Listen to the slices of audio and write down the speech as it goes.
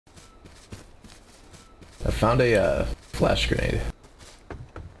I found a flash grenade.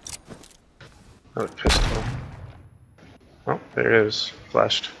 Oh, pistol. Oh, there it is.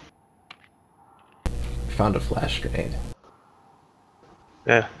 Flashed. Found a flash grenade.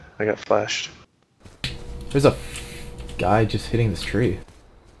 Yeah, I got flashed. There's a guy just hitting this tree.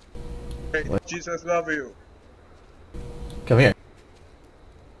 Hey, What? Jesus love you. Come here.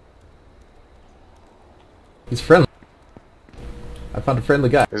 He's friendly. I found a friendly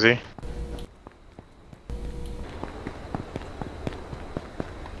guy. Is he?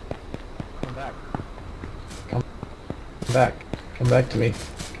 Come back. Come back. Come back to me.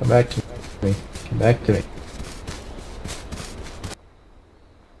 Come back to me. Come back to me.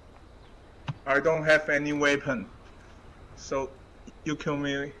 I don't have any weapon, so you kill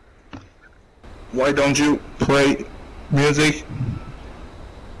me. Why don't you play music?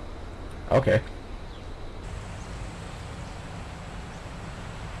 Okay.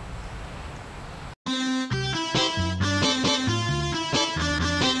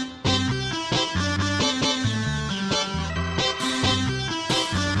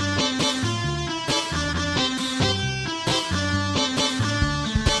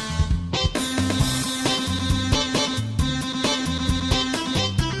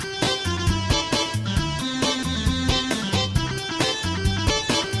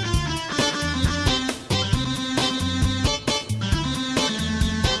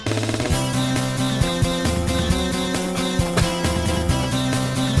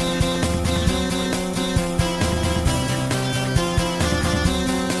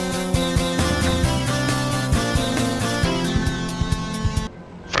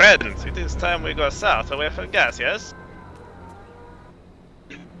 Friends, it is time we go south away from gas, yes?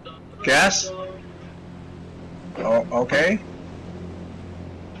 Gas? Oh, okay.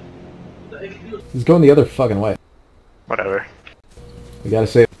 He's going the other fucking way. Whatever. We gotta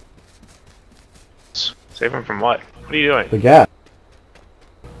save Save him from what? What are you doing? the gas.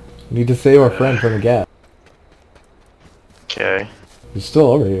 We need to save our friend from the gas. Okay. He's still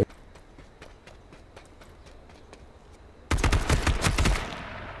over here.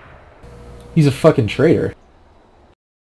 He's a fucking traitor.